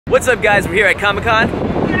What's up guys, we're here at Comic-Con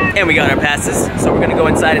and we got our passes, so we're gonna go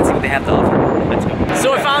inside and see what they have to offer. Let's go.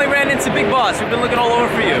 So we finally ran into Big Boss. We've been looking all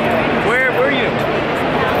over for you. Where are you?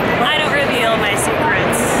 I don't reveal my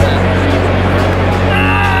secrets.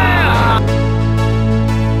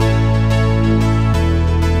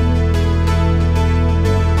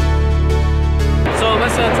 So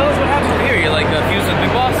let's tell us what happened over here. You're like fused with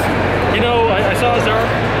Big Boss? You know, I saw his arm.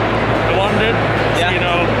 I wanted it. Yeah. So, you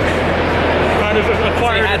know, kind of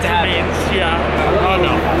acquired it for means. Yeah. Oh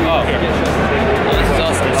no. Oh. Okay. Oh, this is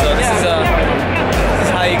awesome. So this is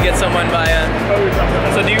how you get someone by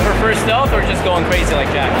So do you prefer stealth or just going crazy like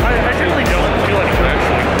Jack? I generally don't feel like it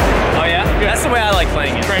actually. Oh yeah? That's the way I like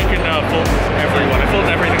playing it. Cranking full everyone. I filled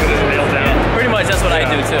everything that is nailed down. Yeah, pretty much that's what I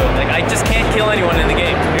do too. Like I just can't kill anyone in the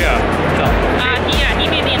game. Yeah. So. Yeah, he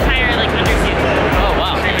made the entire like undersuit. Oh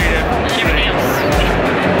wow. He made it. And everything else.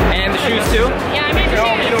 And the shoes too? Yeah, I made the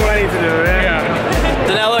shoes. You know what I need to do, yeah.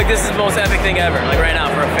 So now look, this is the most epic thing ever. Like right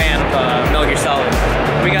now for a fan of Metal Gear Solid.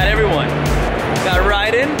 We got everyone. We got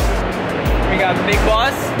Raiden. We got Big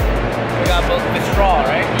Boss. We got both the straw,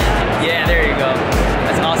 right? Yeah, there you go.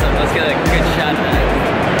 That's awesome. Let's get a good shot of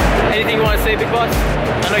that. Anything you want to say, Big Boss?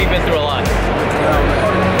 I know you've been through a lot.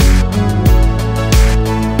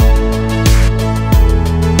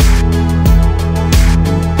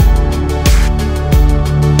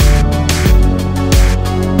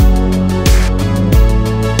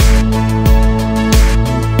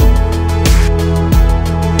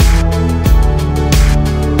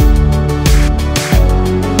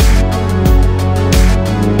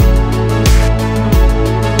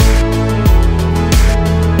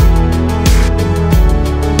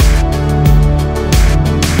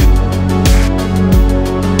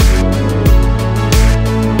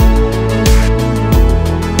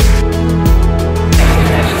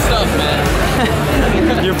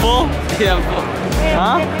 Yeah, I'm full.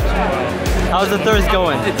 Huh? How's the thirst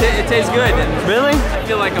going? It tastes good. Really? I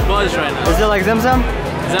feel like a buzz right now. Is it like Zemzem?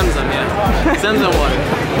 Zemzem, yeah. Zemzem water.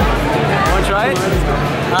 Want to try it?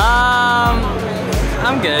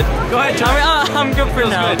 I'm good. Go ahead, try it. I'm good for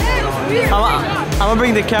now. Good. I'm gonna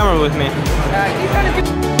bring the camera with me.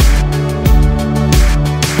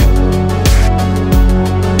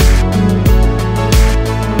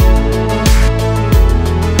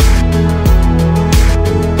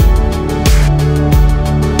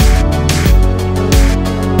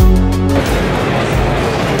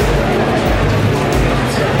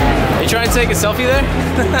 Try and take a selfie there?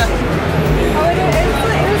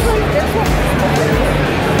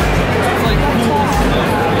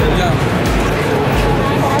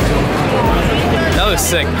 That was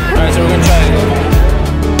sick. Alright, so we're gonna try it.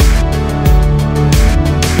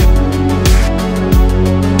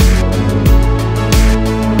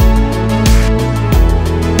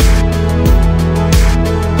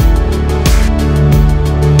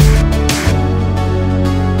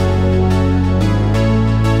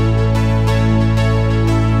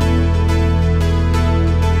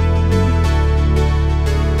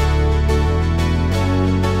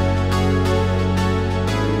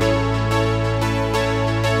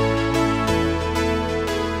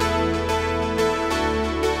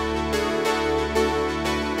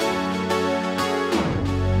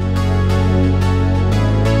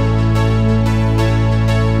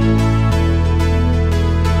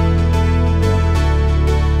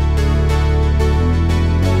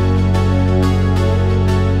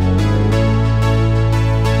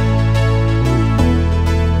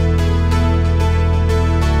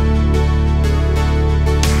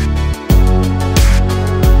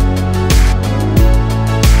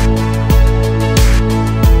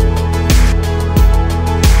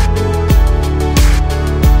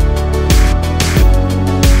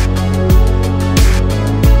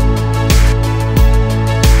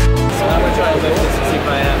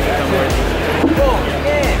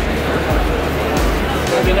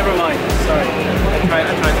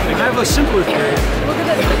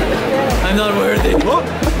 I'm not worthy.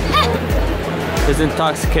 He's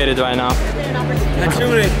intoxicated right now. That's too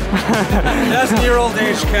many. That's near old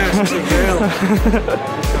age cast in jail.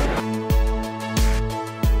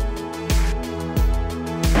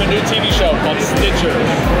 A new TV show called Stitcher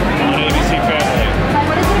on ABC Family.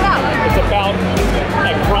 What is it about? It's about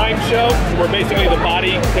a crime show where basically the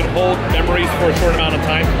body can hold memories for a short amount of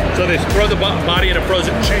time. So they throw the body in a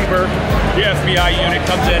frozen chamber. The FBI unit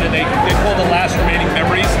comes in and they pull the last remaining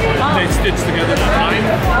memories. They stitch together the time.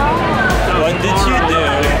 So what did you do?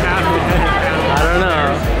 I don't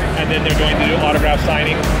know. And then they're going to do autograph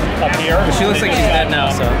signing up here. She looks like she's dead now,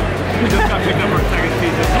 so. We just got picked up our second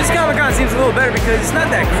season. This Comic-Con seems a little better because it's not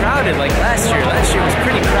that crowded like last year. Last year was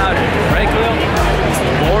pretty crowded, right, Khalil? It's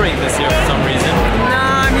boring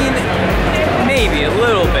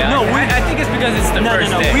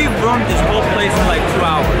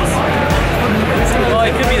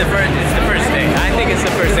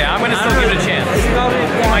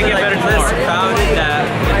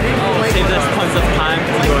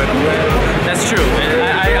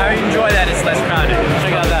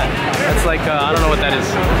what that is.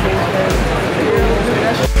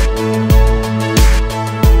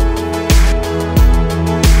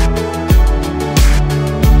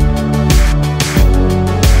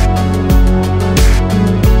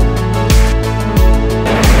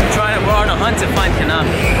 To find Karim.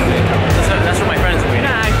 That's what my friends are. We're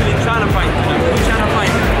not actually trying to find Karim. We're trying to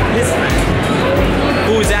find his friend.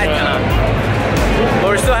 Who's at Karim? But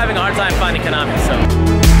we're still having a hard time finding Karim, so.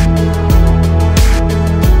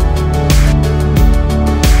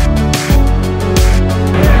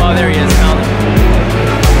 Oh, there he is. Found him.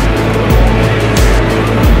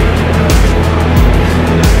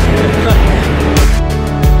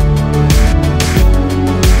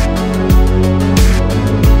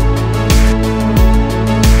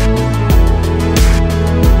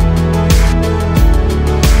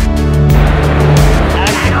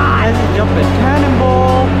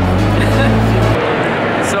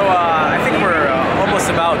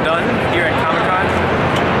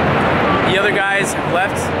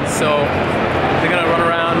 Left, so they're gonna run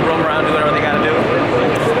around, roam around, do whatever they gotta do.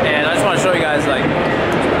 And I just want to show you guys, like,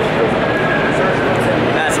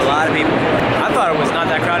 that's a lot of people. I thought it was not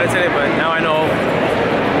that crowded today, but now I know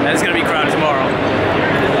that it's gonna be crowded tomorrow.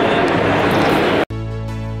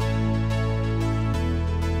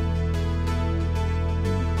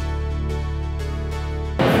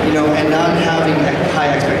 You know, and not having high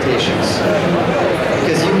expectations.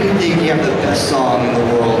 Because you can think you have the best song in the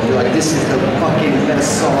world. You're like, this is the fucking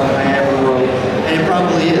best song I ever wrote. And it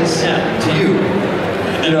probably is to you.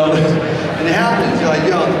 You know, and it happens. You're like,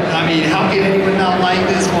 yo, I mean, how can anyone not like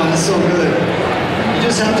this one? It's so good. You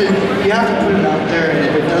just have to, put it out there, and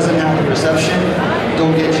if it doesn't have the reception,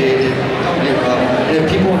 don't get jaded. Don't give up. And if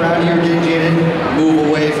people around you are getting jaded, move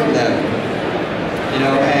away from them. You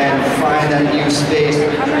know, and find that new space,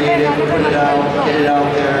 be creative, put it out, get it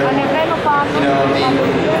out there. You know, I mean,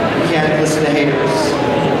 you can't listen to haters.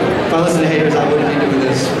 If I listened to haters, I wouldn't be doing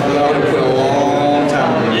this. I would have quit a long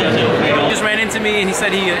time ago. He just ran into me and he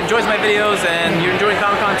said he enjoys my videos, and you're enjoying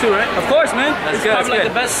Comic-Con too, right? Of course, man. That's It's good. probably That's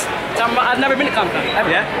like the best time. I've never been to Comic-Con.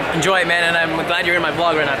 Yeah? Enjoy it, man, and I'm glad you're in my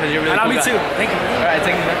vlog right now because you're really And cool me guy. too. Thank you. Alright,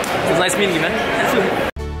 thank you, man. It was nice meeting you, man.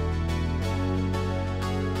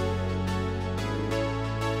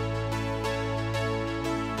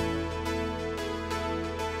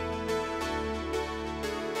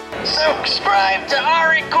 Subscribe to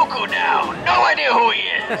AreWeFamousNow. No idea who he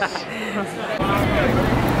is.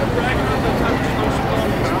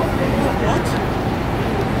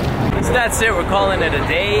 So that's it. We're calling it a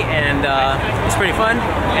day, and it's pretty fun.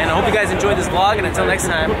 And I hope you guys enjoyed this vlog. And until next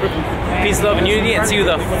time, peace, love, and unity. And see you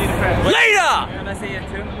the later. Can I say it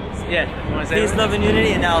too? Yeah. You want to say Peace, love, and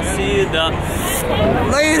unity, and I'll see you the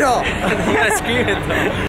later? You gotta scream it though.